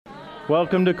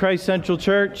Welcome to Christ Central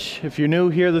Church. If you're new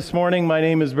here this morning, my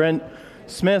name is Brent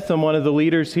Smith. I'm one of the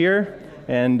leaders here,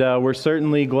 and we're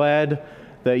certainly glad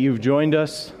that you've joined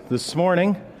us this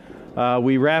morning.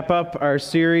 We wrap up our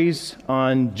series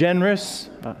on generous,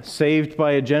 saved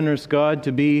by a generous God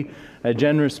to be a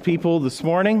generous people this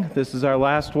morning. This is our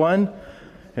last one,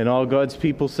 and all God's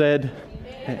people said,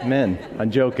 Amen.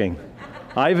 I'm joking.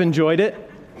 I've enjoyed it,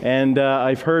 and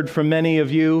I've heard from many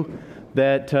of you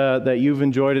that you've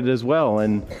enjoyed it as well,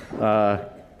 and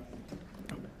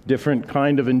different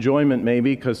kind of enjoyment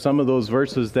maybe, because some of those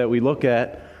verses that we look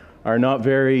at are not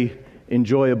very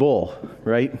enjoyable,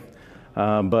 right?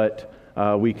 But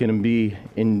we can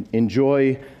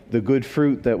enjoy the good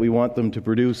fruit that we want them to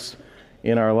produce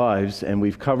in our lives, and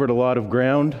we've covered a lot of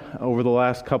ground over the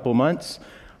last couple months,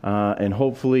 and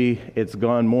hopefully it's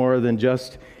gone more than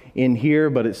just in here,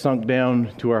 but it sunk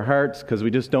down to our hearts, because we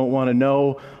just don't want to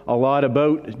know a lot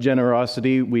about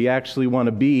generosity. We actually want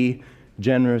to be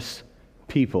generous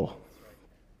people.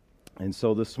 And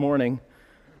so this morning,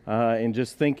 in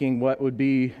just thinking what would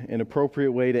be an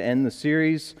appropriate way to end the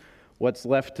series, what's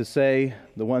left to say,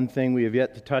 the one thing we have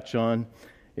yet to touch on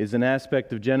is an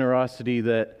aspect of generosity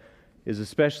that is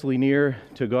especially near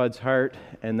to God's heart,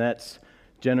 and that's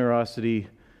generosity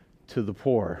to the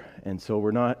poor. And so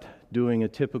we're not doing a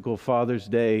typical Father's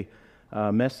Day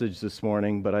message this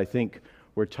morning, but I think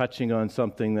we're touching on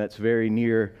something that's very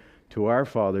near to our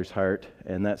Father's heart,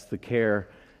 and that's the care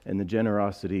and the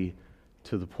generosity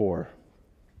to the poor.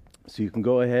 So you can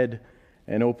go ahead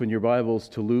and open your Bibles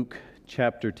to Luke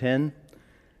chapter 10,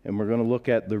 and we're going to look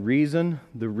at the reason,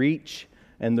 the reach,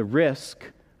 and the risk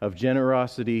of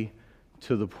generosity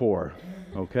to the poor,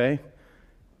 okay?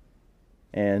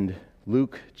 And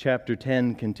Luke chapter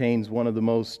 10 contains one of the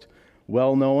most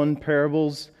well-known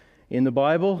parables in the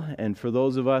Bible, and for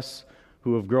those of us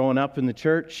who have grown up in the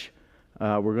church,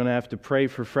 we're going to have to pray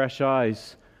for fresh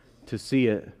eyes to see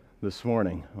it this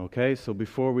morning, okay? So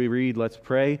before we read, let's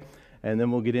pray, and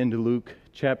then we'll get into Luke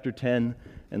chapter 10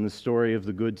 and the story of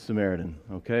the Good Samaritan,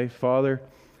 okay? Father,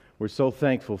 we're so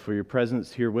thankful for your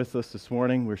presence here with us this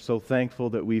morning. We're so thankful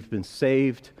that we've been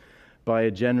saved by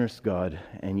a generous God,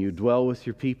 and you dwell with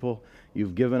your people.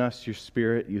 You've given us your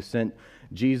Spirit. You sent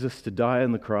Jesus to die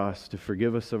on the cross to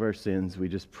forgive us of our sins. We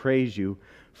just praise you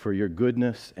for your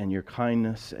goodness and your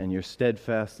kindness and your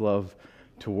steadfast love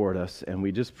toward us. And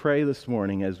we just pray this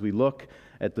morning as we look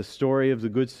at the story of the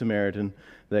Good Samaritan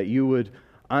that you would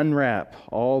unwrap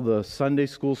all the Sunday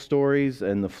school stories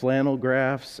and the flannel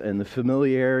graphs and the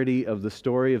familiarity of the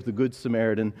story of the Good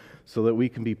Samaritan so that we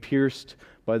can be pierced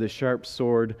by the sharp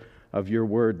sword of your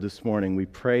word this morning. We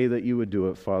pray that you would do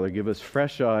it, Father. Give us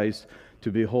fresh eyes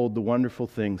to behold the wonderful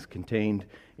things contained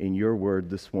in your word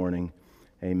this morning.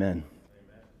 Amen.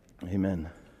 Amen.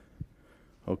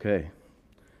 Okay.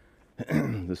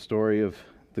 The story of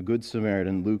the Good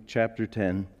Samaritan, Luke chapter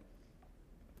 10,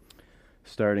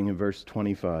 starting in verse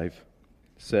 25,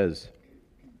 says,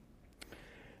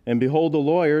 "And behold, a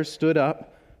lawyer stood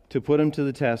up to put him to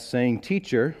the test, saying,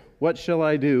 'Teacher, what shall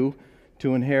I do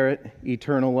to inherit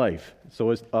eternal life?'"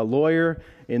 So a lawyer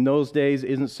in those days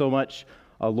isn't so much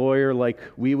a lawyer like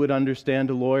we would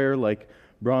understand a lawyer, like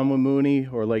Bronwyn Mooney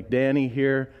or like Danny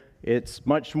here. It's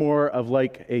much more of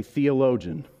like a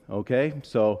theologian, okay?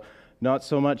 So not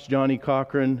so much Johnny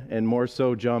Cochran and more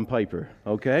so John Piper,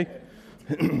 okay?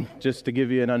 Just to give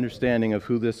you an understanding of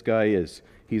who this guy is.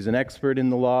 He's an expert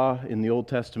in the law, in the Old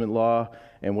Testament law,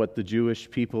 and what the Jewish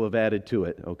people have added to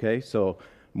it, okay? So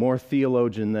more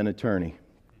theologian than attorney.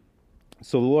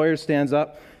 So the lawyer stands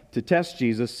up to test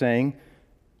Jesus, saying,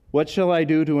 "What shall I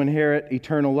do to inherit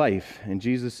eternal life?" And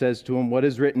Jesus says to him, "What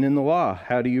is written in the law?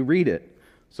 How do you read it?"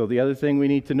 So the other thing we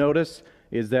need to notice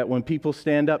is that when people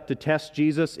stand up to test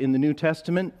Jesus in the New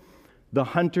Testament, the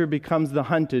hunter becomes the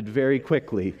hunted very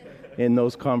quickly in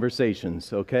those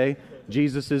conversations, okay?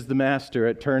 Jesus is the master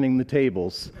at turning the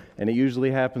tables, and it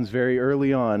usually happens very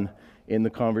early on in the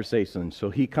conversation. So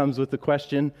he comes with the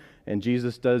question, and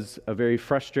Jesus does a very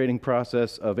frustrating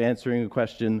process of answering a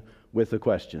question with a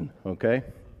question, okay?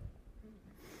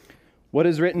 "What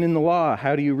is written in the law?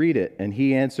 How do you read it?" And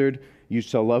he answered, "You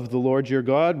shall love the Lord your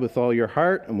God with all your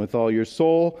heart and with all your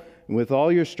soul and with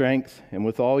all your strength and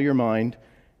with all your mind,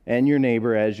 and your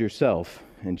neighbor as yourself."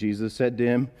 And Jesus said to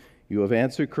him, "You have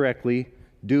answered correctly.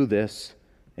 Do this,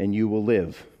 and you will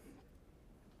live."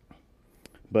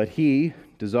 But he,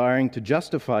 desiring to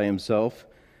justify himself,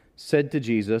 said to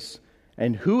Jesus,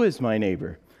 "And who is my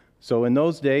neighbor?" So in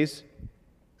those days,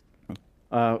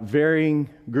 varying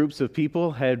groups of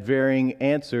people had varying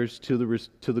answers to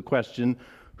the question,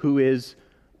 "Who is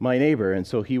my neighbor?" And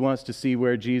so he wants to see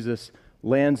where Jesus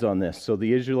lands on this. So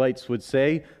the Israelites would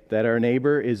say that our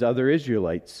neighbor is other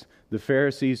Israelites. The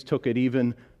Pharisees took an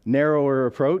even narrower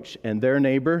approach, and their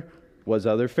neighbor was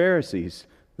other Pharisees.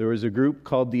 There was a group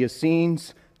called the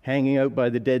Essenes hanging out by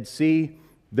the Dead Sea.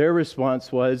 Their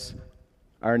response was,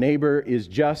 our neighbor is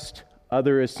just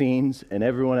other Essenes, and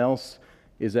everyone else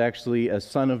is actually a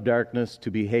son of darkness to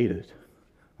be hated.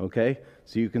 Okay?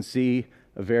 So you can see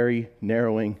a very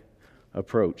narrowing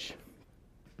approach.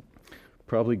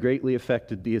 Probably greatly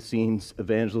affected the Essenes'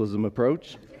 evangelism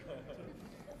approach.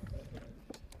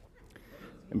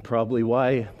 And probably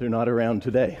why they're not around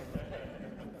today.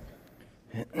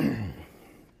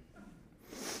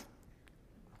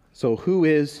 So who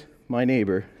is my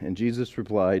neighbor? And Jesus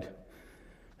replied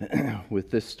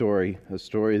with this story, a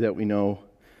story that we know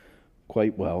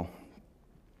quite well.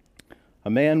 A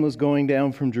man was going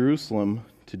down from Jerusalem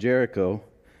to Jericho,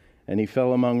 and he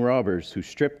fell among robbers, who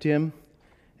stripped him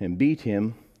and beat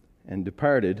him and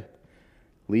departed,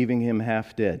 leaving him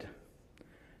half dead.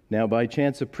 Now by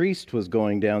chance a priest was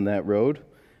going down that road.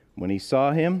 When he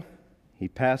saw him, he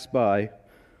passed by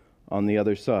on the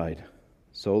other side.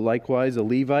 So likewise a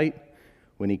Levite,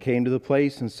 when he came to the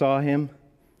place and saw him,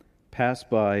 passed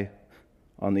by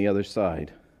on the other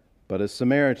side. But a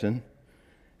Samaritan,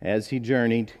 as he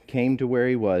journeyed, came to where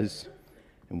he was,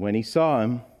 and when he saw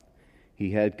him,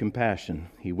 he had compassion.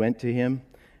 He went to him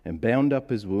and bound up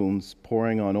his wounds,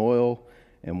 pouring on oil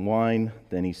and wine.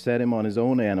 Then he set him on his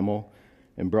own animal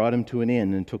and brought him to an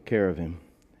inn and took care of him.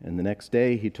 And the next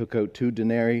day he took out 2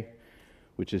 denarii,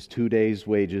 which is 2 days'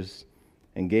 wages,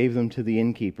 and gave them to the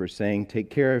innkeeper, saying, take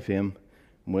care of him,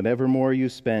 and whatever more you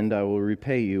spend I will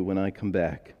repay you when I come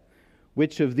back.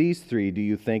 Which of these 3 do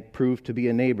you think proved to be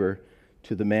a neighbor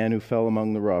to the man who fell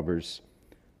among the robbers?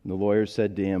 And the lawyer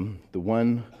said to him, the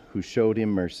one who showed him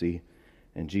mercy.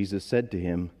 And Jesus said to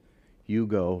him, you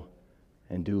go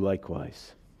and do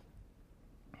likewise.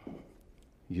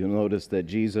 You'll notice that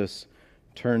Jesus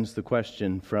turns the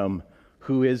question from,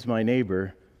 who is my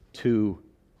neighbor, to,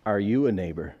 are you a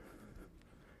neighbor?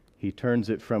 He turns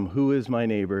it from, who is my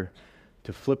neighbor,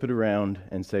 to flip it around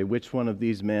and say, which one of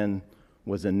these men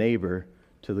was a neighbor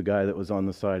to the guy that was on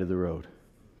the side of the road?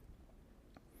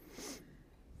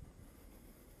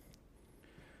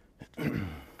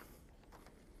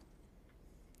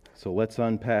 So let's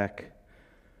unpack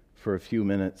for a few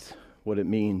minutes what it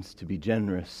means to be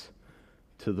generous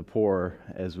to the poor,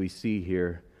 as we see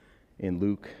here in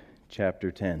Luke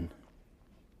chapter 10.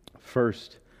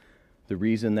 First, the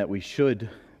reason that we should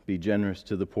be generous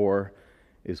to the poor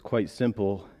is quite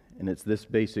simple, and it's this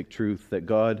basic truth that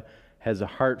God has a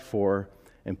heart for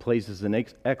and places an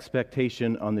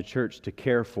expectation on the church to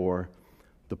care for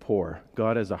the poor.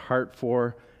 God has a heart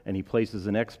for, and he places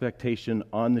an expectation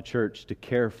on the church to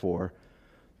care for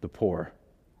the poor.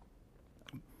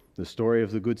 The story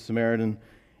of the Good Samaritan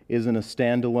isn't a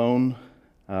standalone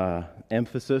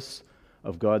emphasis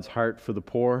of God's heart for the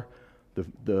poor.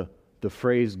 The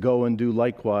phrase, go and do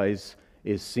likewise,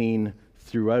 is seen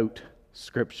throughout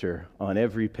Scripture on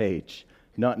every page.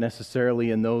 Not necessarily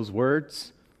in those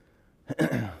words,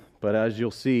 but as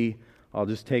you'll see, I'll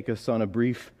just take us on a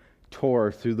brief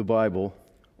tour through the Bible,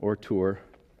 or tour,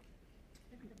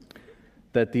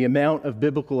 that the amount of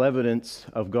biblical evidence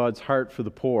of God's heart for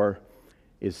the poor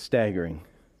is staggering.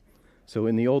 So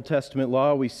in the Old Testament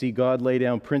law, we see God lay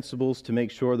down principles to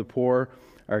make sure the poor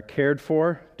are cared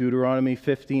for. Deuteronomy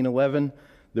 15:11,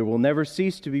 there will never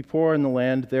cease to be poor in the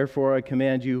land. Therefore I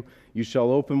command you, you shall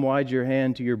open wide your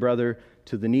hand to your brother,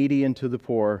 to the needy and to the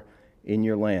poor in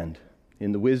your land.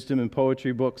 In the wisdom and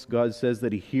poetry books, God says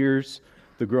that he hears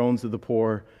the groans of the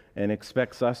poor and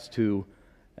expects us to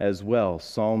as well.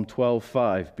 Psalm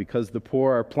 12:5, because the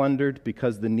poor are plundered,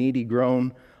 because the needy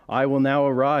groan, I will now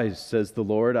arise, says the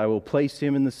Lord. I will place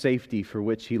him in the safety for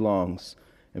which he longs.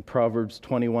 And Proverbs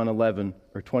 21:11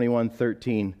 or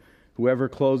 21:13, whoever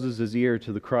closes his ear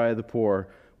to the cry of the poor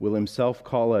will himself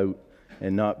call out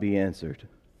and not be answered.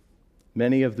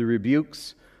 Many of the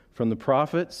rebukes from the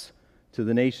prophets to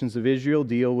the nations of Israel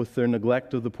deal with their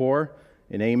neglect of the poor.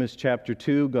 In Amos chapter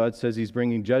 2, God says he's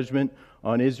bringing judgment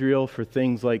on Israel for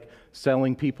things like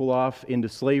selling people off into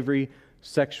slavery,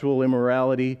 sexual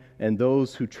immorality, and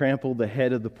those who trample the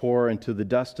head of the poor into the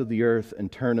dust of the earth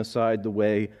and turn aside the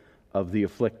way of the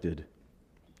afflicted.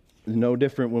 It's no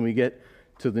different when we get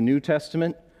to the New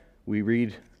Testament. We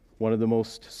read one of the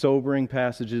most sobering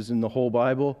passages in the whole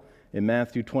Bible in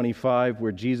Matthew 25,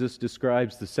 where Jesus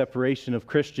describes the separation of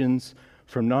Christians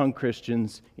from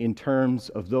non-Christians in terms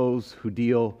of those who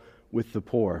deal with the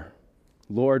poor.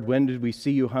 Lord, when did we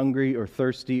see you hungry or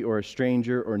thirsty or a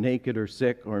stranger or naked or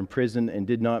sick or in prison and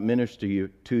did not minister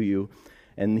to you?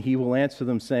 And he will answer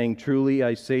them, saying, Truly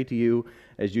I say to you,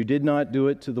 as you did not do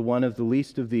it to the one of the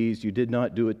least of these, you did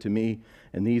not do it to me.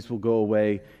 And these will go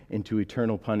away into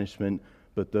eternal punishment,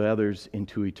 but the others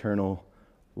into eternal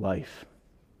life.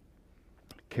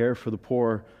 Care for the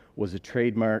poor was a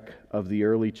trademark of the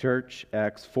early church.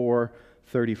 Acts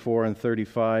 4:34 and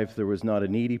 35, there was not a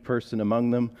needy person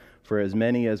among them, for as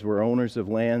many as were owners of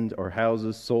land or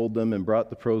houses sold them and brought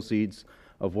the proceeds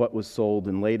of what was sold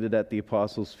and laid it at the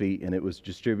apostles' feet, and it was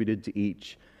distributed to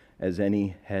each as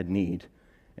any had need.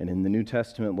 And in the New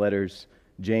Testament letters,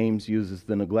 James uses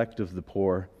the neglect of the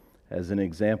poor as an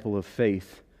example of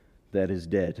faith that is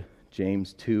dead.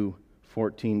 James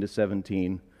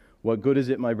 2:14-17. What good is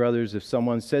it, my brothers, if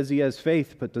someone says he has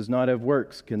faith but does not have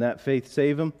works? Can that faith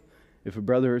save him? If a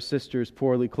brother or sister is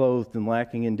poorly clothed and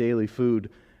lacking in daily food,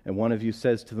 and one of you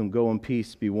says to them, Go in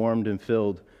peace, be warmed and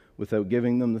filled, without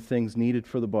giving them the things needed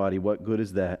for the body, what good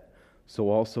is that?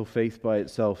 So also faith by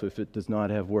itself, if it does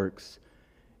not have works,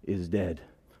 is dead.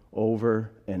 Over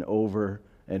and over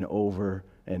and over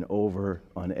and over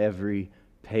on every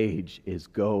page is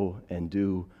go and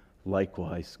do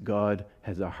likewise. God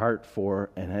has a heart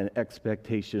for and an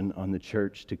expectation on the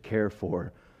church to care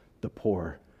for the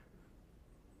poor.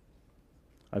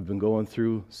 I've been going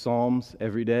through Psalms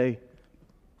every day.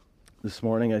 This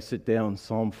morning I sit down,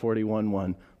 Psalm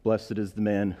 41:1. Blessed is the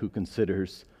man who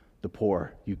considers the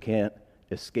poor. You can't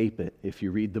escape it. If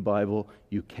you read the Bible,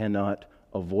 you cannot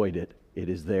avoid it. It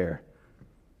is there.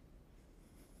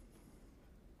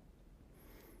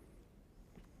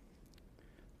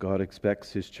 God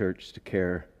expects his church to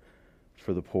care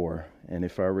for the poor. And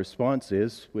if our response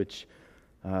is, which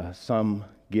some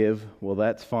give, well,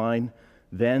 that's fine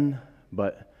then,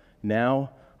 but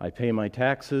now I pay my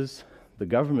taxes, the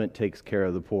government takes care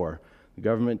of the poor. The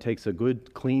government takes a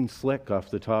good, clean slick off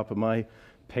the top of my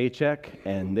paycheck,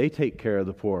 and they take care of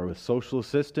the poor with social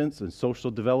assistance and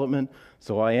social development.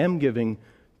 So I am giving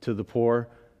to the poor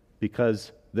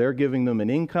because they're giving them an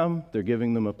income, they're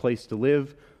giving them a place to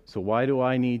live. So why do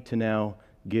I need to now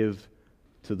give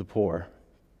to the poor?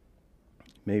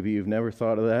 Maybe you've never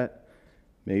thought of that.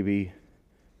 Maybe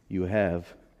you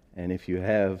have. And if you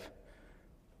have,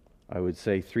 I would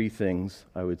say three things.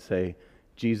 I would say,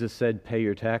 Jesus said, pay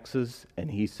your taxes,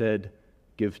 and he said,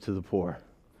 give to the poor.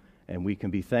 And we can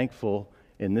be thankful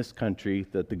in this country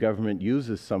that the government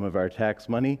uses some of our tax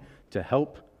money to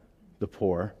help the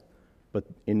poor, but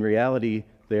in reality,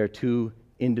 they are two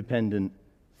independent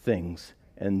things.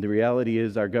 And the reality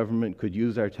is our government could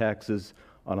use our taxes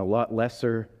on a lot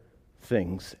lesser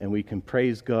things, and we can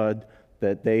praise God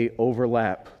that they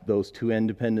overlap those two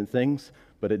independent things,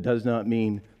 but it does not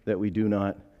mean that we do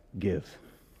not give.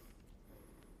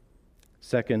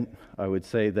 Second, I would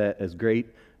say that as great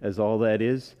as all that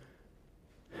is,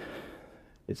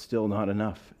 it's still not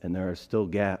enough, and there are still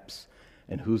gaps.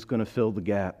 And who's going to fill the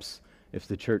gaps if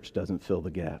the church doesn't fill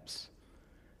the gaps?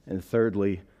 And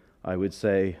thirdly, I would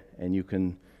say, and you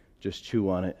can just chew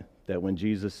on it, that when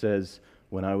Jesus says,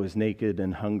 when I was naked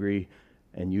and hungry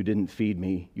and you didn't feed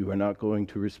me, you are not going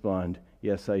to respond,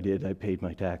 yes, I did, I paid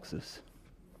my taxes.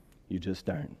 You just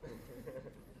aren't.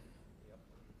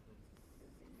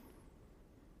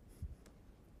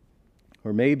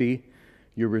 Or maybe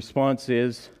your response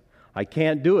is, I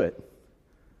can't do it.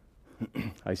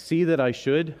 I see that I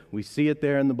should. We see it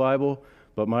there in the Bible.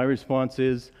 But my response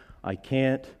is, I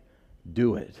can't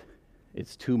do it.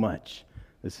 It's too much.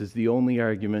 This is the only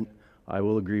argument I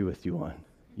will agree with you on.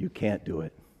 You can't do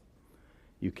it.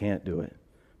 You can't do it.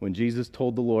 When Jesus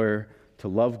told the lawyer to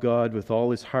love God with all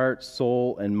his heart,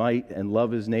 soul, and might, and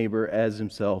love his neighbor as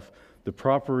himself, the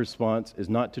proper response is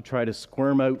not to try to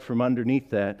squirm out from underneath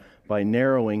that by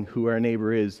narrowing who our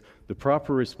neighbor is. The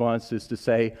proper response is to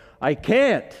say, I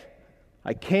can't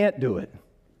do it.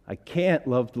 I can't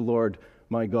love the Lord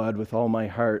my God with all my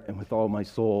heart and with all my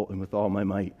soul and with all my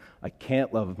might. I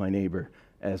can't love my neighbor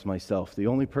as myself. The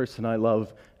only person I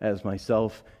love as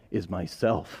myself is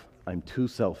myself. I'm too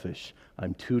selfish.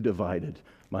 I'm too divided.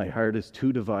 My heart is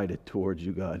too divided towards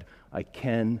you, God. I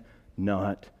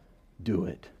cannot do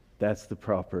it. That's the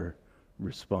proper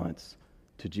response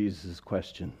to Jesus'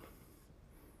 question.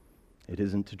 It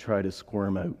isn't to try to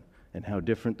squirm out. And how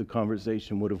different the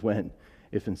conversation would have went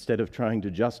if instead of trying to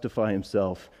justify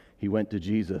himself, he went to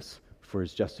Jesus for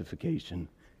his justification.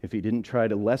 If he didn't try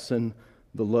to lessen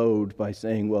the load by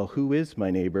saying, well, who is my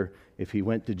neighbor? If he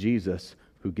went to Jesus,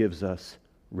 who gives us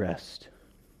rest.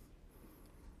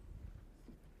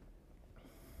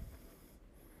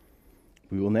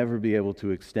 We will never be able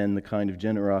to extend the kind of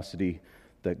generosity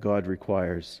that God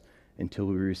requires until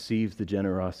we receive the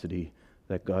generosity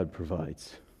that God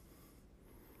provides.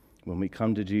 When we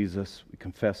come to Jesus, we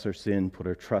confess our sin, put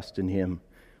our trust in him,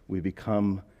 we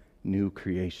become new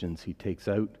creations. He takes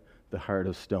out the heart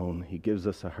of stone. He gives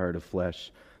us a heart of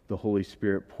flesh. The Holy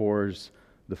Spirit pours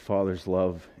the Father's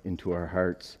love into our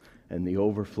hearts, and the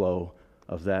overflow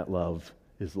of that love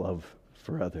is love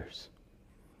for others.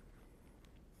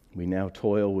 We now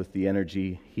toil with the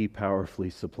energy he powerfully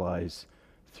supplies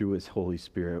through his Holy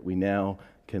Spirit. We now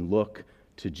can look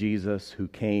to Jesus, who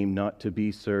came not to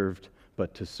be served,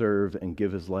 but to serve and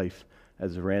give his life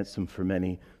as a ransom for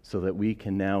many, so that we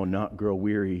can now not grow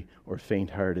weary or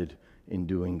faint-hearted in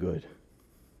doing good.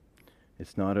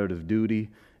 It's not out of duty,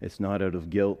 it's not out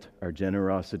of guilt. Our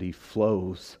generosity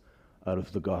flows out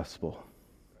of the gospel.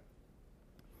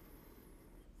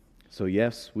 So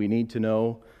yes, we need to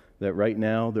know that right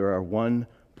now there are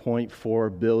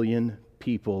 1.4 billion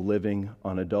people living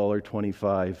on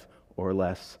 $1.25 or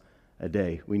less a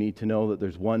day. We need to know that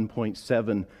there's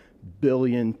 1.7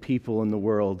 billion people in the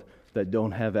world that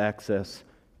don't have access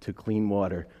to clean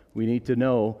water. We need to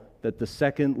know that the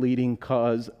second leading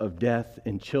cause of death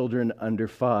in children under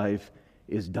 5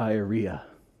 is diarrhea.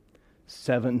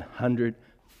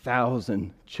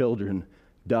 700,000 children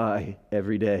die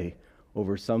every day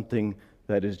over something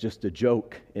that is just a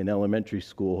joke in elementary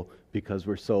school because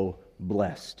we're so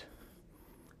blessed.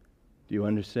 Do you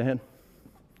understand?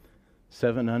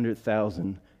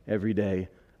 700,000 every day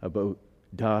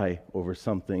die over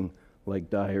something like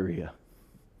diarrhea.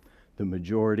 The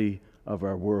majority of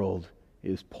our world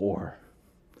is poor.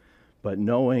 But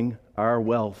knowing our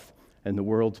wealth and the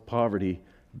world's poverty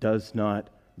does not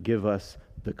give us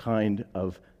the kind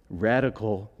of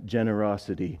radical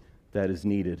generosity that is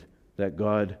needed, that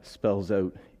God spells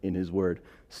out in his word.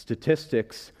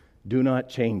 Statistics do not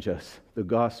change us. The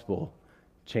gospel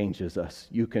changes us.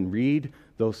 You can read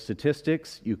those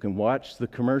statistics, you can watch the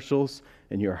commercials,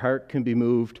 and your heart can be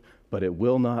moved, but it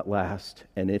will not last,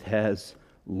 and it has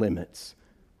limits.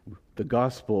 The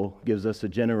gospel gives us a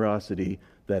generosity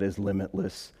that is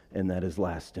limitless and that is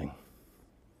lasting.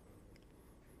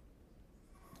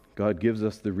 God gives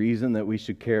us the reason that we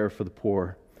should care for the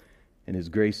poor, and his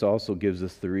grace also gives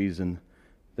us the reason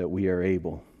that we are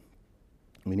able.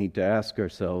 We need to ask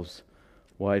ourselves,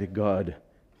 why did God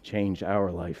change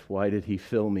our life? Why did he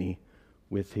fill me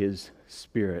with his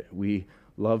Spirit? We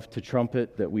love to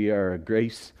trumpet that we are a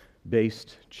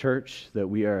grace-based church, that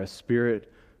we are a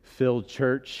Spirit-filled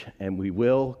church, and we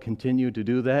will continue to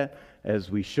do that as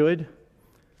we should.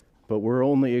 But we're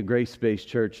only a grace-based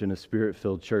church and a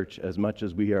Spirit-filled church as much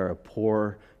as we are a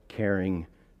poor, caring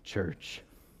church.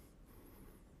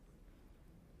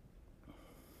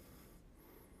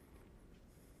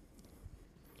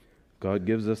 God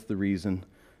gives us the reason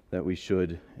that we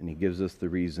should, and he gives us the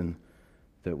reason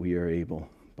that we are able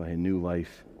by a new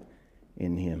life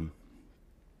in him.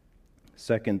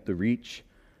 Second, the reach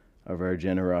of our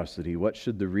generosity. What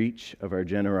should the reach of our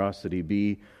generosity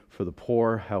be for the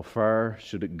poor? How far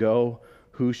should it go?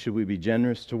 Who should we be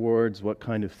generous towards? What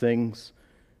kind of things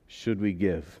should we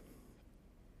give?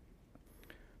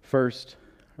 First,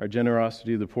 our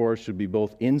generosity to the poor should be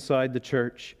both inside the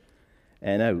church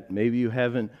and out. Maybe you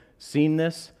haven't seen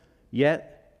this yet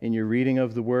in your reading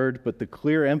of the Word, but the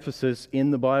clear emphasis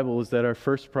in the Bible is that our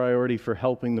first priority for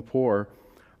helping the poor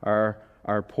are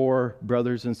our poor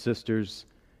brothers and sisters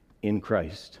in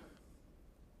Christ.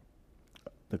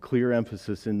 The clear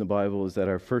emphasis in the Bible is that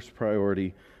our first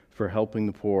priority for helping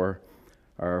the poor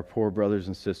are our poor brothers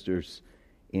and sisters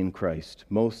in Christ.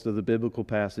 Most of the biblical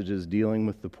passages dealing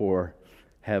with the poor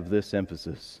have this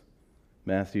emphasis.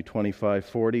 Matthew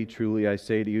 25:40, truly I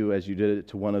say to you, as you did it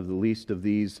to one of the least of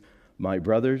these, my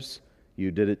brothers, you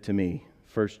did it to me.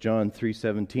 1 John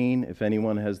 3:17, if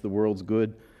anyone has the world's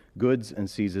goods and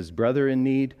sees his brother in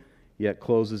need, yet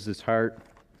closes his heart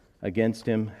against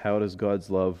him, how does God's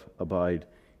love abide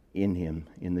in him?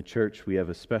 In the church, we have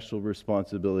a special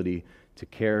responsibility to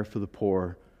care for the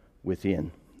poor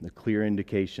within. The clear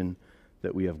indication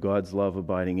that we have God's love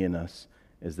abiding in us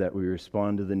is that we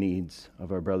respond to the needs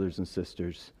of our brothers and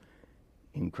sisters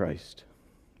in Christ.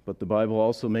 But the Bible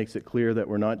also makes it clear that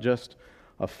we're not just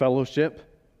a fellowship,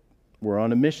 we're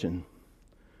on a mission.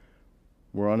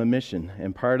 We're on a mission,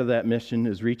 and part of that mission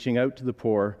is reaching out to the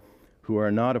poor who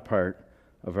are not a part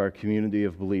of our community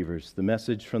of believers. The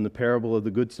message from the parable of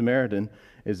the Good Samaritan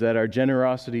is that our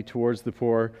generosity towards the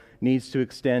poor needs to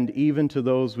extend even to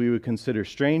those we would consider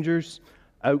strangers,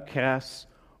 outcasts,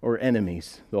 or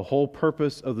enemies. The whole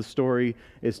purpose of the story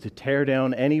is to tear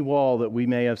down any wall that we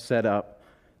may have set up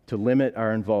to limit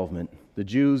our involvement. The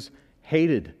Jews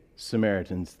hated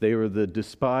Samaritans. They were the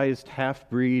despised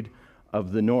half-breed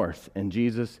of the north, and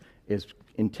Jesus is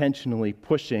intentionally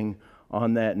pushing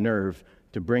on that nerve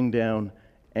to bring down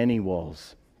any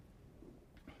walls.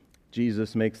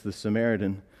 Jesus makes the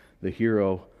Samaritan the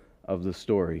hero of the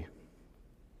story.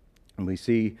 And we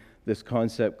see this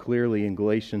concept clearly in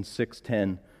Galatians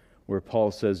 6:10, where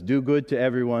Paul says, "Do good to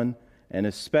everyone, and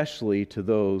especially to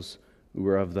those who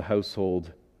are of the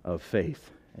household of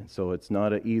faith." And so it's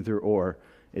not a either or,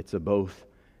 it's a both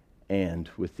and,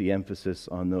 with the emphasis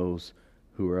on those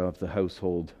who are of the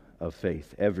household of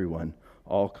faith. Everyone,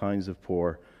 all kinds of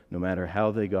poor, no matter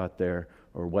how they got there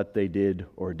or what they did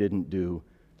or didn't do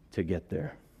to get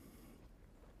there.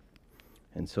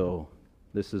 And so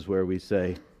this is where we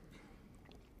say,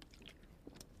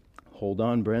 hold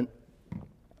on, Brent.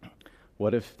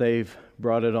 What if they've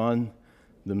brought it on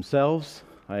themselves?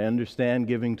 I understand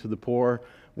giving to the poor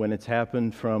when it's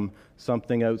happened from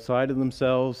something outside of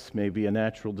themselves, maybe a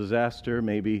natural disaster,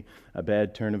 maybe a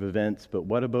bad turn of events, but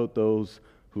what about those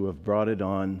who have brought it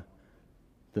on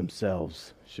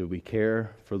themselves? Should we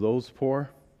care for those poor?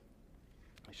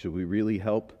 Should we really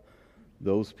help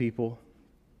those people?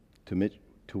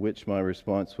 To which my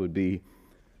response would be,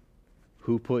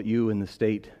 who put you in the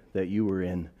state that you were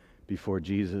in before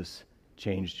Jesus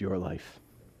changed your life?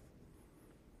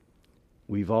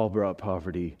 We've all brought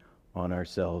poverty on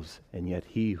ourselves, and yet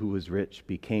he who was rich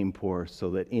became poor so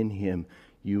that in him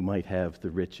you might have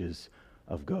the riches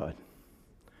of God.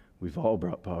 We've all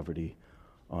brought poverty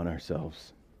on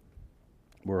ourselves.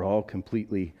 We're all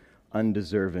completely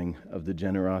undeserving of the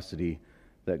generosity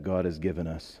that God has given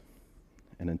us.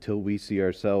 And until we see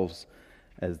ourselves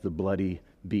as the bloody,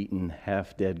 beaten,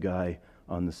 half-dead guy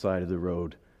on the side of the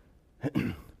road,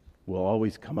 we'll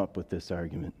always come up with this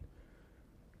argument.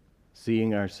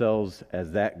 Seeing ourselves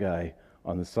as that guy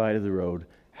on the side of the road,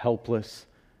 helpless,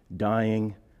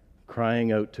 dying,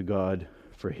 crying out to God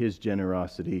for his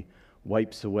generosity,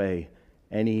 wipes away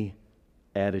any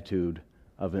attitude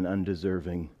of an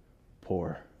undeserving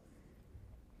poor.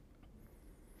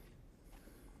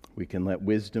 We can let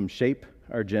wisdom shape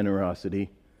our generosity,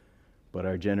 but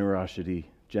our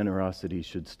generosity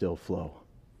should still flow.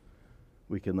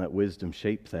 We can let wisdom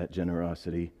shape that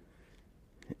generosity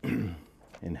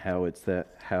and how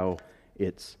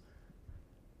it's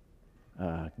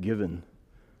given,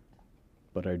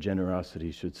 but our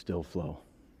generosity should still flow.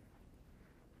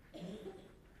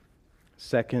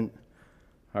 Second,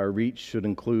 our reach should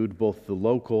include both the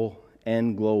local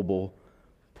and global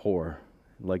poor.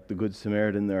 Like the Good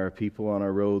Samaritan, there are people on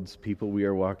our roads, people we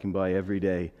are walking by every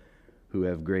day who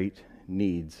have great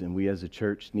needs. And we as a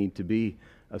church need to be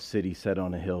a city set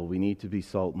on a hill. We need to be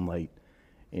salt and light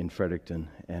in Fredericton.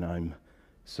 And I'm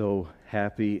so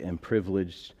happy and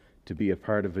privileged to be a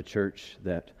part of a church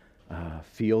that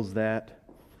feels that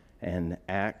and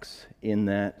acts in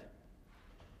that.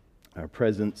 Our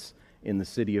presence in the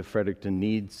city of Fredericton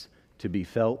needs to be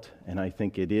felt, and I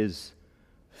think it is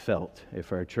felt.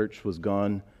 If our church was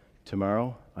gone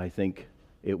tomorrow, I think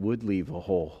it would leave a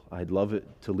hole. I'd love it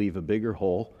to leave a bigger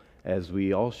hole, as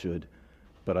we all should,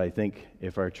 but I think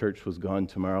if our church was gone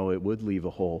tomorrow, it would leave a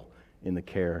hole in the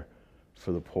care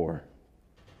for the poor.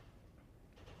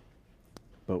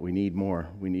 But we need more.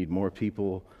 We need more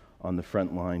people on the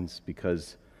front lines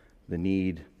because the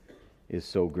need is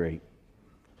so great.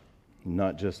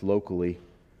 Not just locally,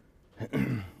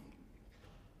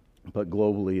 but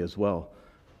globally as well.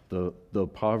 The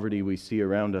poverty we see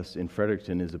around us in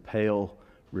Fredericton is a pale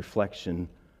reflection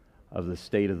of the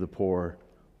state of the poor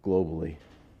globally.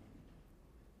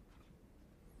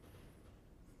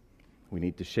 We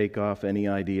need to shake off any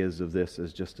ideas of this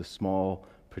as just a small,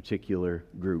 particular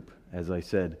group. As I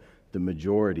said, the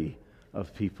majority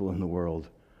of people in the world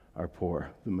are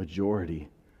poor. The majority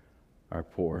are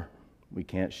poor. We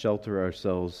can't shelter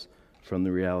ourselves from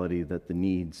the reality that the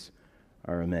needs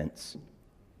are immense.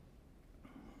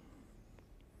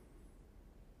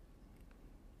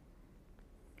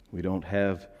 We don't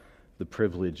have the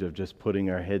privilege of just putting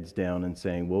our heads down and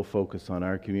saying, we'll focus on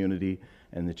our community,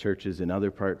 and the churches in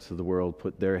other parts of the world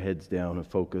put their heads down and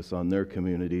focus on their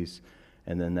communities,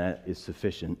 and then that is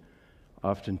sufficient.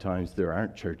 Oftentimes there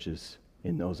aren't churches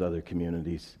in those other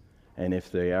communities, and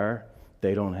if they are,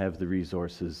 they don't have the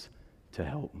resources to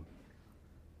help.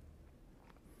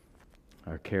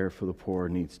 Our care for the poor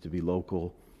needs to be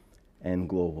local and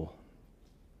global.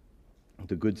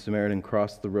 The Good Samaritan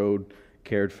crossed the road,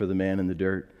 cared for the man in the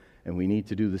dirt, and we need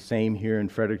to do the same here in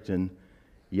Fredericton,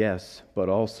 yes, but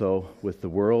also with the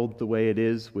world the way it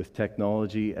is, with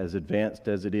technology as advanced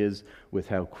as it is, with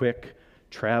how quick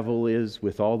travel is,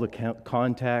 with all the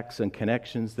contacts and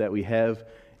connections that we have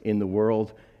in the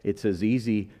world. It's as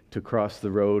easy to cross the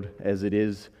road as it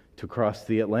is to cross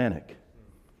the Atlantic.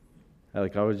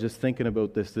 Like, I was just thinking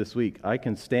about this week. I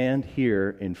can stand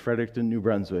here in Fredericton, New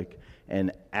Brunswick,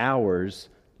 and hours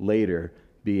later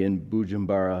be in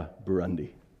Bujumbura, Burundi.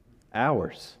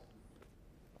 Hours.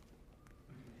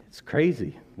 It's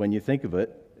crazy when you think of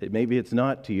it. Maybe it's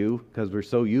not to you because we're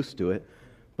so used to it.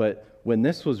 But when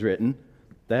this was written,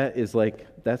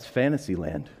 that's fantasy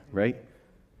land, right?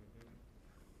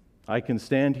 I can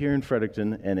stand here in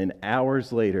Fredericton, and in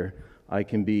hours later, I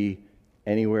can be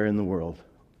anywhere in the world.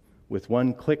 With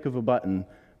one click of a button,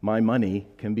 my money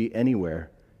can be anywhere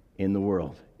in the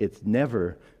world. It's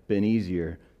never been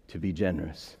easier to be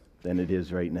generous than it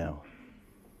is right now.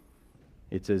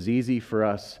 It's as easy for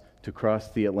us to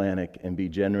cross the Atlantic and be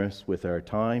generous with our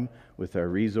time, with our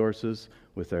resources,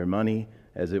 with our money,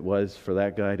 as it was for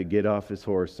that guy to get off his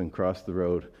horse and cross the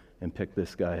road and pick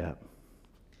this guy up.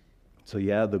 So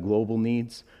yeah, the global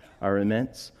needs are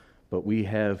immense, but we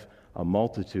have a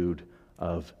multitude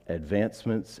of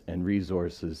advancements and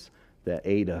resources that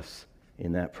aid us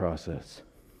in that process.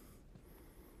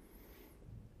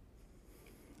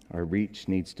 Our reach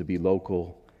needs to be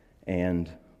local and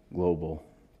global.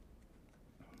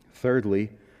 Thirdly,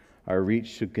 our reach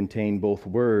should contain both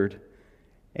word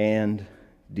and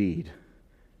deed.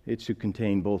 It should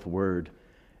contain both word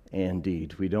and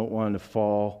deed. We don't want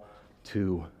to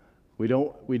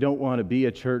be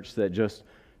a church that just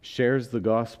shares the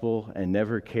gospel and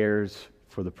never cares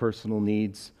for the personal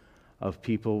needs of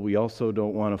people. We also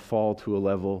don't want to fall to a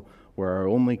level where our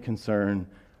only concern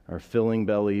are filling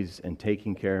bellies and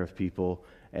taking care of people,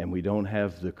 and we don't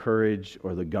have the courage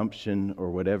or the gumption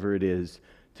or whatever it is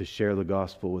to share the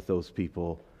gospel with those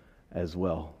people as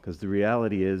well. Because the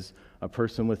reality is, a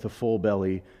person with a full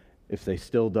belly, if they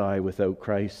still die without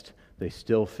Christ, they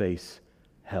still face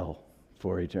hell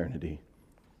for eternity.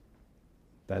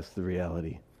 That's the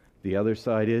reality. The other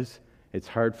side is, it's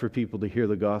hard for people to hear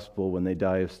the gospel when they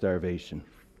die of starvation.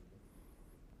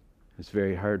 It's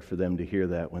very hard for them to hear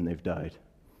that when they've died.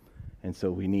 And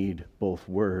so we need both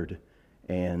word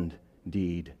and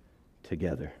deed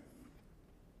together.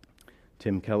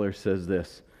 Tim Keller says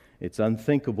this: it's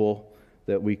unthinkable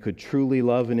that we could truly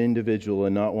love an individual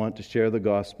and not want to share the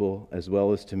gospel as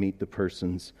well as to meet the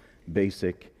person's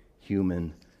basic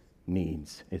human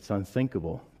needs. It's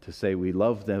unthinkable to say we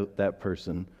love that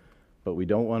person, but we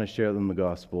don't want to share them the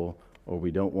gospel, or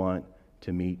we don't want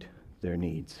to meet their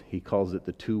needs. He calls it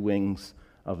the two wings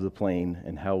of the plane,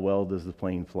 and how well does the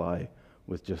plane fly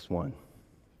with just one?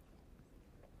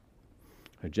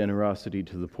 Our generosity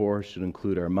to the poor should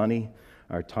include our money,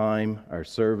 our time, our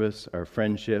service, our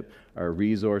friendship, our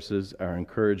resources, our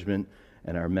encouragement,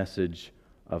 and our message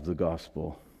of the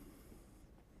gospel.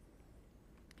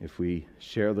 If we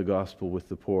share the gospel with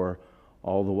the poor,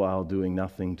 all the while doing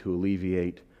nothing to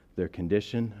alleviate their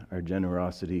condition, our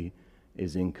generosity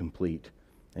is incomplete.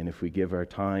 And if we give our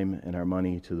time and our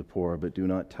money to the poor, but do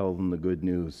not tell them the good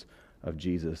news of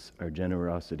Jesus, our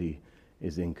generosity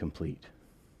is incomplete.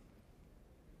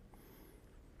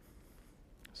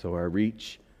 So our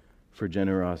reach for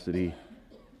generosity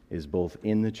is both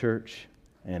in the church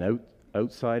and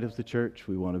outside of the church.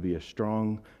 We want to be a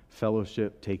strong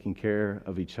fellowship, taking care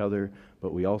of each other,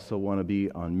 but we also want to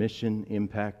be on mission,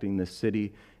 impacting the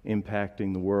city,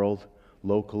 impacting the world,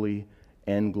 locally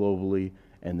and globally.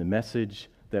 And the message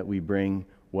that we bring,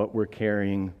 what we're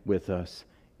carrying with us,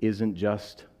 isn't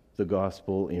just the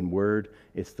gospel in word,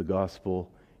 it's the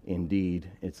gospel in deed.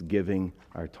 It's giving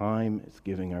our time, it's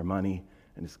giving our money,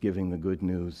 and it's giving the good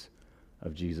news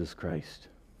of Jesus Christ.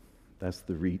 That's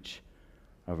the reach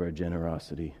of our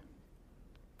generosity.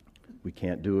 We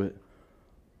can't do it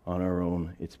on our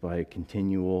own. It's by a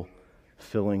continual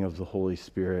filling of the Holy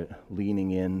Spirit,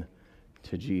 leaning in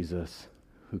to Jesus,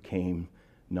 who came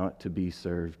not to be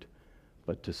served,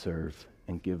 but to serve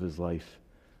and give his life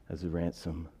as a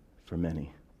ransom for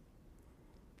many.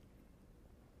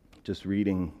 Just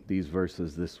reading these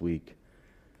verses this week,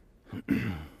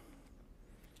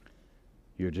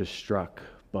 you're just struck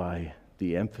by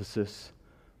the emphasis,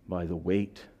 by the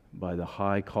weight, by the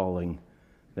high calling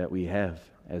that we have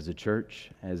as a church,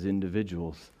 as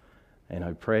individuals. And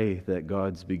I pray that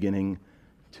God's beginning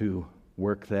to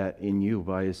work that in you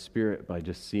by his Spirit, by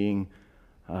just seeing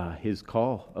his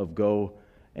call of go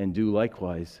and do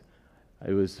likewise.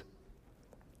 I was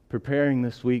preparing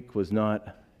this week,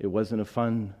 it wasn't a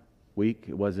fun week,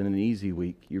 it wasn't an easy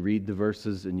week. You read the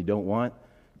verses and you don't want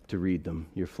to read them.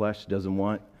 Your flesh doesn't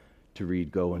want to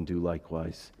read go and do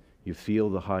likewise. You feel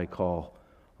the high call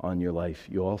on your life.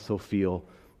 You also feel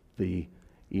the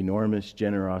enormous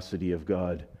generosity of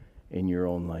God in your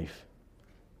own life.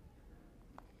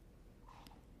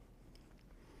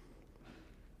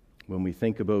 When we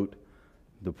think about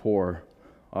the poor,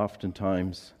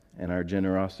 oftentimes, and our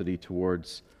generosity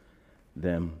towards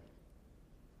them.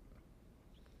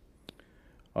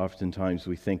 Oftentimes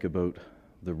we think about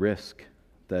the risk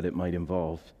that it might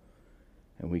involve,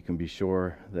 and we can be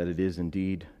sure that it is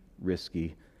indeed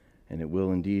risky, and it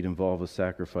will indeed involve a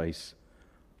sacrifice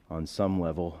on some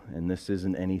level, and this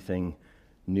isn't anything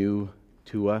new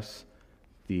to us.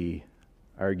 The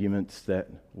arguments that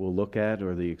we'll look at,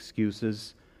 or the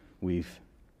excuses, we've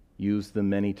used them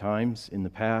many times in the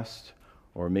past,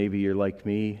 or maybe you're like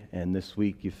me, and this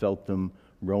week you felt them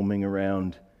roaming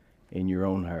around in your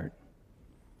own heart.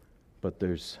 But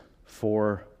there's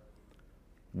 4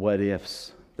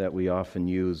 what-ifs that we often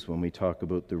use when we talk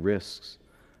about the risks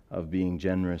of being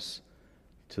generous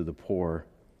to the poor.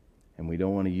 And we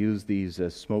don't want to use these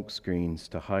as smoke screens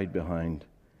to hide behind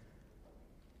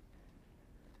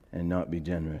and not be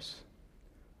generous.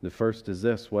 The first is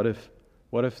this: what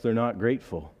if they're not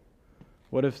grateful?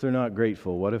 What if they're not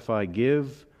grateful? What if I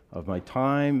give of my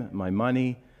time, my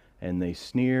money, and they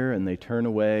sneer and they turn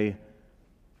away?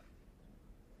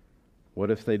 What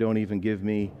if they don't even give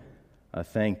me a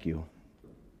thank you?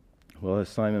 Well, as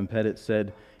Simon Pettit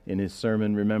said in his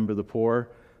sermon, Remember the Poor,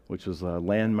 which was a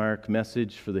landmark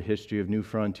message for the history of New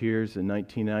Frontiers in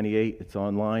 1998. It's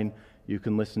online. You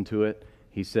can listen to it.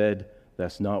 He said,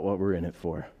 that's not what we're in it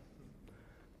for.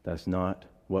 That's not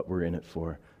what we're in it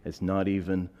for. It's not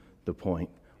even the point.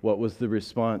 What was the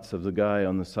response of the guy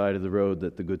on the side of the road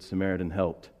that the Good Samaritan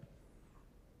helped?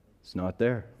 It's not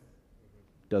there.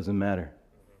 Doesn't matter.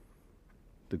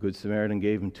 The Good Samaritan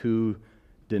gave him 2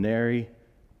 denarii.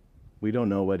 We don't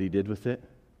know what he did with it.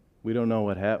 We don't know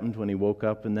what happened when he woke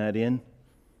up in that inn.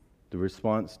 The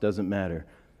response doesn't matter.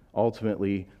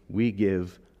 Ultimately, we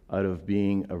give out of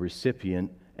being a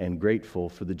recipient and grateful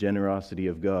for the generosity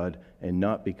of God, and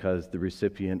not because the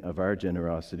recipient of our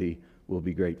generosity will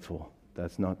be grateful.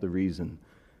 That's not the reason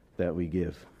that we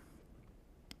give.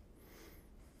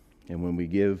 And when we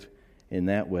give in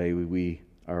that way, we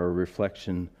are a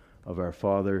reflection of our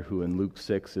Father, who in Luke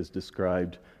 6 is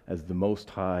described as the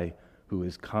Most High, who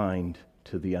is kind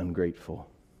to the ungrateful.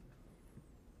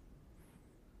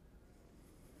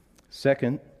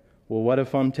 Second, well, what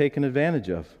if I'm taken advantage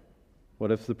of?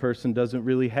 What if the person doesn't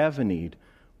really have a need?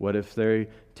 What if they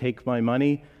take my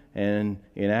money and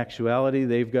in actuality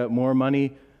they've got more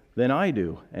money than I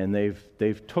do, and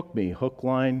they've took me hook,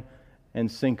 line,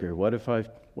 and sinker? What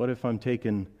if I'm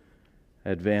taken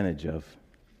advantage of?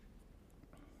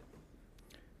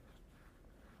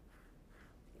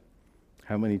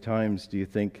 How many times do you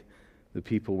think the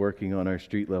people working on our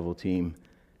street level team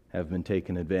have been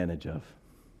taken advantage of?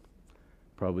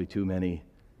 Probably too many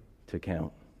to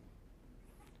count.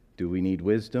 Do we need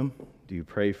wisdom? Do you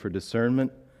pray for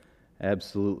discernment?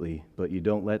 Absolutely. But you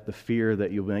don't let the fear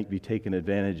that you might be taken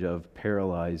advantage of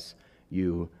paralyze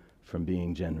you from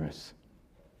being generous.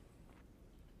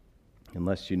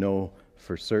 Unless you know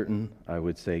for certain, I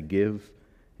would say give.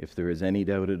 If there is any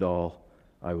doubt at all,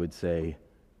 I would say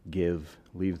give.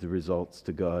 Leave the results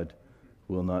to God.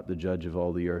 Will not the judge of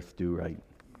all the earth do right?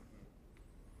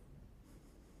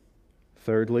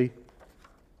 Thirdly,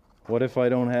 what if I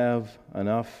don't have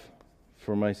enough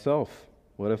for myself?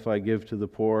 What if I give to the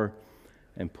poor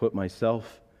and put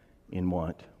myself in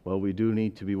want? Well, we do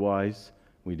need to be wise.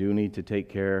 We do need to take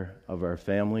care of our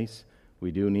families. We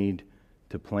do need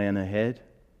to plan ahead.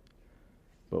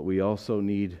 But we also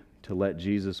need to let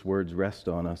Jesus' words rest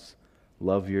on us.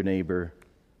 Love your neighbor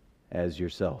as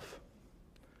yourself.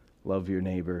 Love your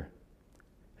neighbor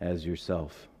as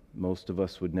yourself. Most of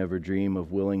us would never dream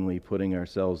of willingly putting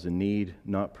ourselves in need,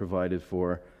 not provided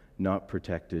for, not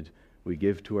protected. We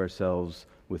give to ourselves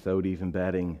without even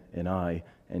batting an eye,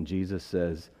 and Jesus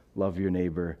says, love your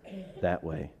neighbor that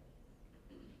way.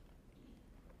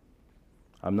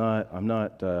 I'm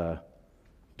not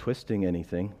twisting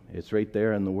anything. It's right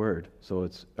there in the Word. So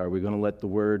are we going to let the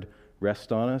Word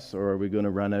rest on us, or are we going to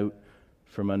run out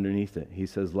from underneath it? He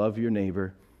says, love your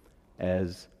neighbor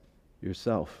as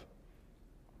yourself.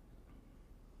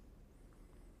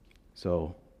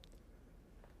 So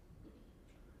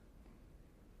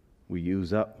we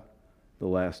use up the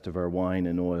last of our wine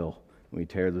and oil. We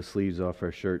tear the sleeves off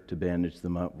our shirt to bandage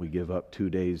them up. We give up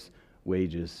 2 days'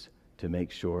 wages to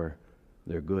make sure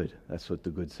they're good. That's what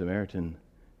the Good Samaritan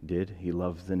did. He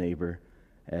loved the neighbor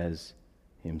as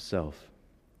himself.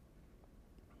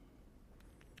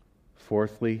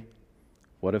 Fourthly,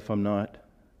 what if I'm not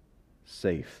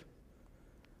safe?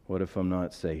 What if I'm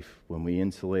not safe? When we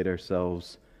insulate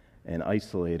ourselves and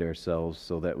isolate ourselves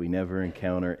so that we never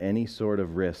encounter any sort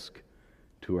of risk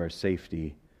to our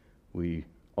safety, we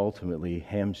ultimately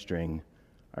hamstring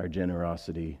our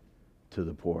generosity to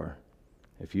the poor.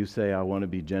 If you say, I want to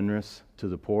be generous to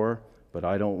the poor, but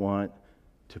I don't want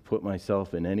to put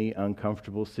myself in any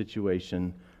uncomfortable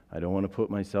situation, I don't want to put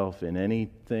myself in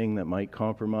anything that might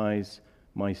compromise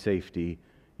my safety,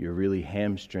 you're really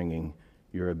hamstringing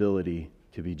your ability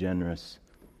to be generous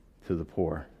to the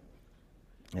poor.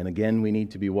 And again, we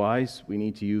need to be wise, we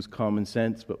need to use common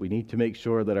sense, but we need to make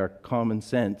sure that our common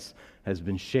sense has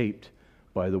been shaped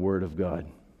by the Word of God.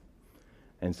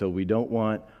 And so we don't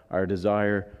want our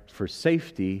desire for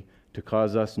safety to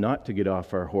cause us not to get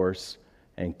off our horse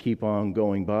and keep on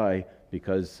going by,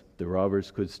 because the robbers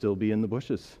could still be in the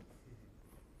bushes.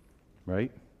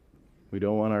 Right? We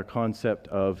don't want our concept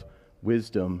of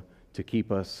wisdom to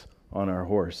keep us on our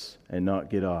horse and not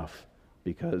get off,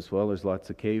 because, well, there's lots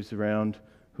of caves around.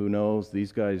 Who knows?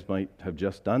 These guys might have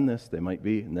just done this. They might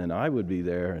be, and then I would be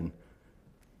there. And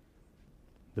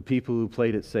the people who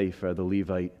played it safe are the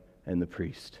Levite and the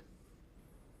priest.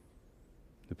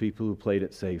 The people who played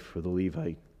it safe were the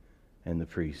Levite and the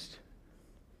priest.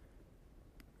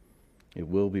 It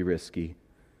will be risky,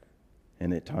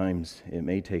 and at times it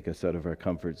may take us out of our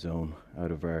comfort zone,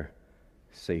 out of our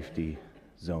safety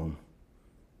zone.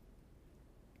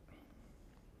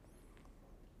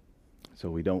 So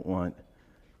we don't want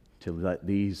to let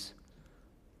these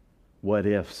what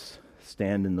ifs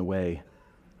stand in the way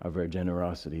of our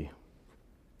generosity.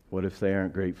 What if they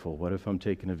aren't grateful? What if I'm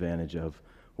taken advantage of?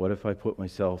 What if I put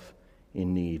myself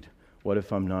in need? What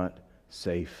if I'm not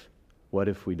safe? What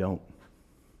if we don't?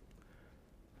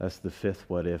 That's the fifth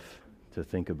what if to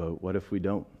think about. What if we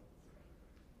don't?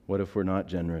 What if we're not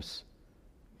generous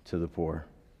to the poor?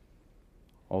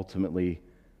 Ultimately,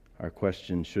 our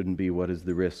question shouldn't be, what is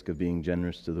the risk of being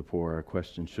generous to the poor? Our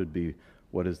question should be,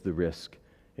 what is the risk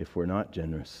if we're not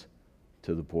generous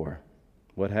to the poor?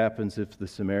 What happens if the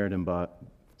Samaritan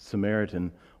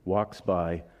walks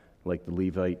by like the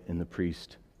Levite and the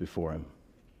priest before him?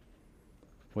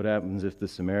 What happens if the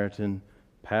Samaritan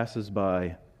passes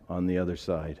by on the other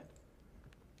side?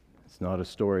 It's not a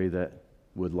story that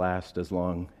would last as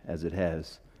long as it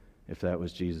has if that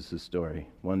was Jesus' story.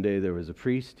 One day there was a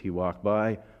priest, he walked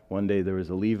by. One day there was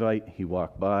a Levite, he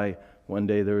walked by. One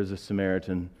day there was a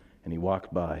Samaritan, and he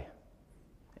walked by.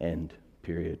 End.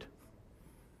 Period.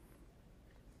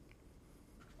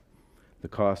 The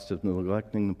cost of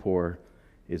neglecting the poor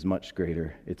is much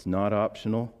greater. It's not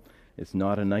optional. It's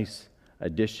not a nice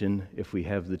addition if we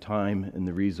have the time and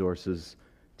the resources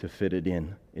to fit it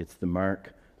in. It's the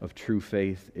mark of true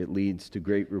faith. It leads to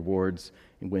great rewards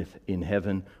in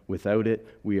heaven. Without it,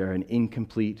 we are an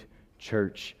incomplete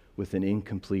church with an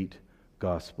incomplete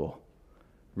gospel.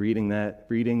 Reading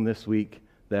this week,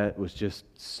 that was just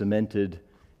cemented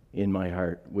in my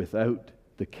heart. Without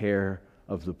the care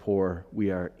of the poor, we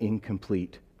are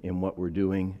incomplete in what we're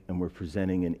doing, and we're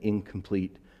presenting an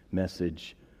incomplete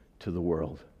message to the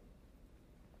world.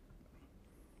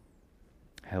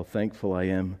 How thankful I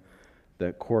am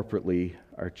that corporately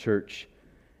our church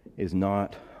is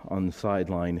not on the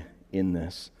sideline in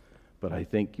this, but I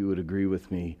think you would agree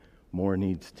with me, more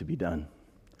needs to be done.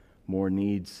 More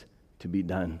needs to be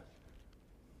done.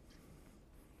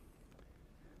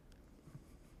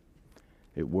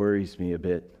 It worries me a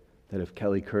bit that if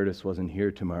Kelly Curtis wasn't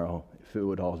here tomorrow, if it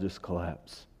would all just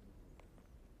collapse.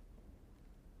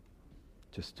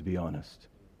 Just to be honest.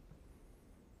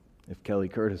 If Kelly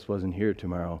Curtis wasn't here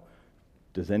tomorrow,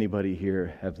 does anybody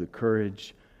here have the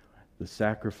courage, the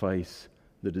sacrifice,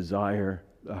 the desire,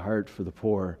 the heart for the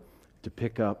poor to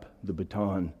pick up the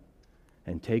baton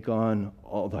and take on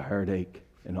all the heartache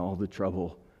and all the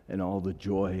trouble and all the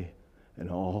joy and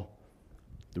all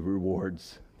the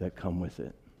rewards that come with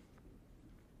it?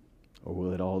 Or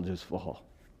will it all just fall?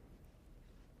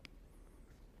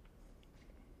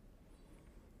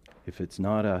 If it's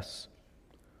not us,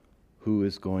 who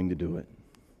is going to do it?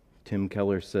 Tim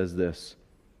Keller says this.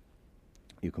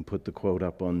 You can put the quote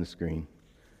up on the screen.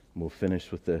 We'll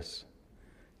finish with this.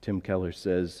 Tim Keller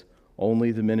says,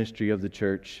 "Only the ministry of the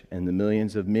church and the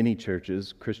millions of mini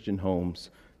churches, Christian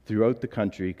homes, throughout the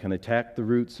country can attack the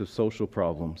roots of social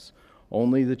problems.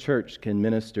 Only the church can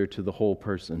minister to the whole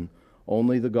person.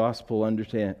 Only the gospel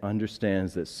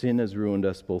understands that sin has ruined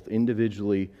us both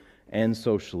individually and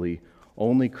socially.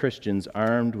 Only Christians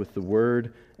armed with the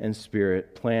Word and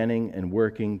Spirit, planning and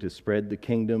working to spread the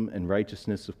kingdom and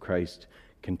righteousness of Christ,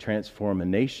 can transform a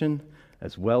nation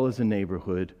as well as a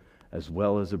neighborhood, as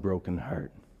well as a broken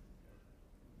heart."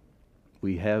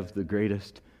 We have the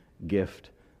greatest gift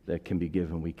that can be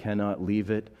given. We cannot leave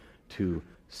it to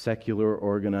secular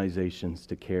organizations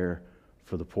to care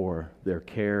for the poor. Their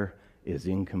care is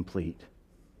incomplete.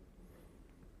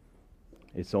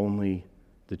 It's only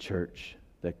the church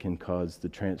that can cause the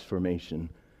transformation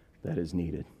that is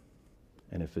needed.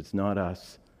 And if it's not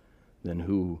us, then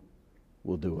who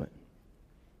will do it?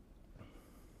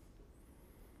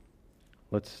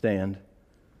 Let's stand.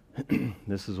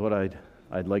 This is what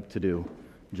I'd like to do.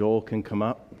 Joel can come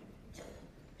up.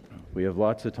 We have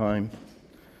lots of time.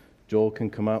 Joel can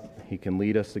come up. He can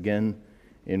lead us again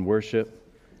in worship.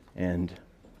 And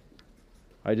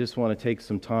I just want to take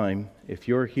some time. If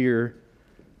you're here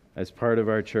as part of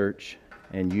our church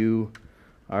and you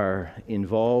are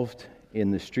involved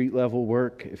in the street level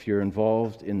work, if you're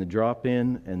involved in the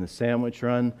drop-in and the sandwich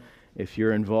run, if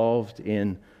you're involved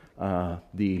in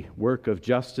the work of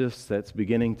justice that's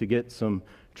beginning to get some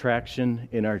traction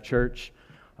in our church,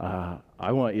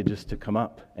 I want you just to come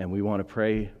up, and we want to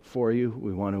pray for you.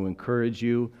 We want to encourage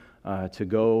you to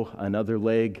go another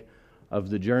leg of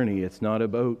the journey. It's not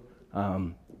about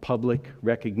public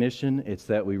recognition. It's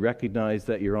that we recognize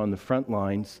that you're on the front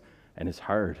lines, and it's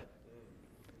hard.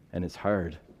 And it's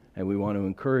hard. And we want to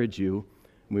encourage you,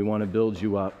 and we want to build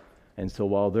you up. And so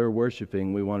while they're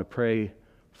worshiping, we want to pray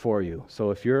for you.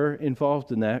 So if you're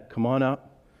involved in that, come on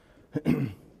up.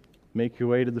 Make your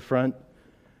way to the front.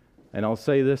 And I'll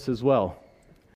say this as well.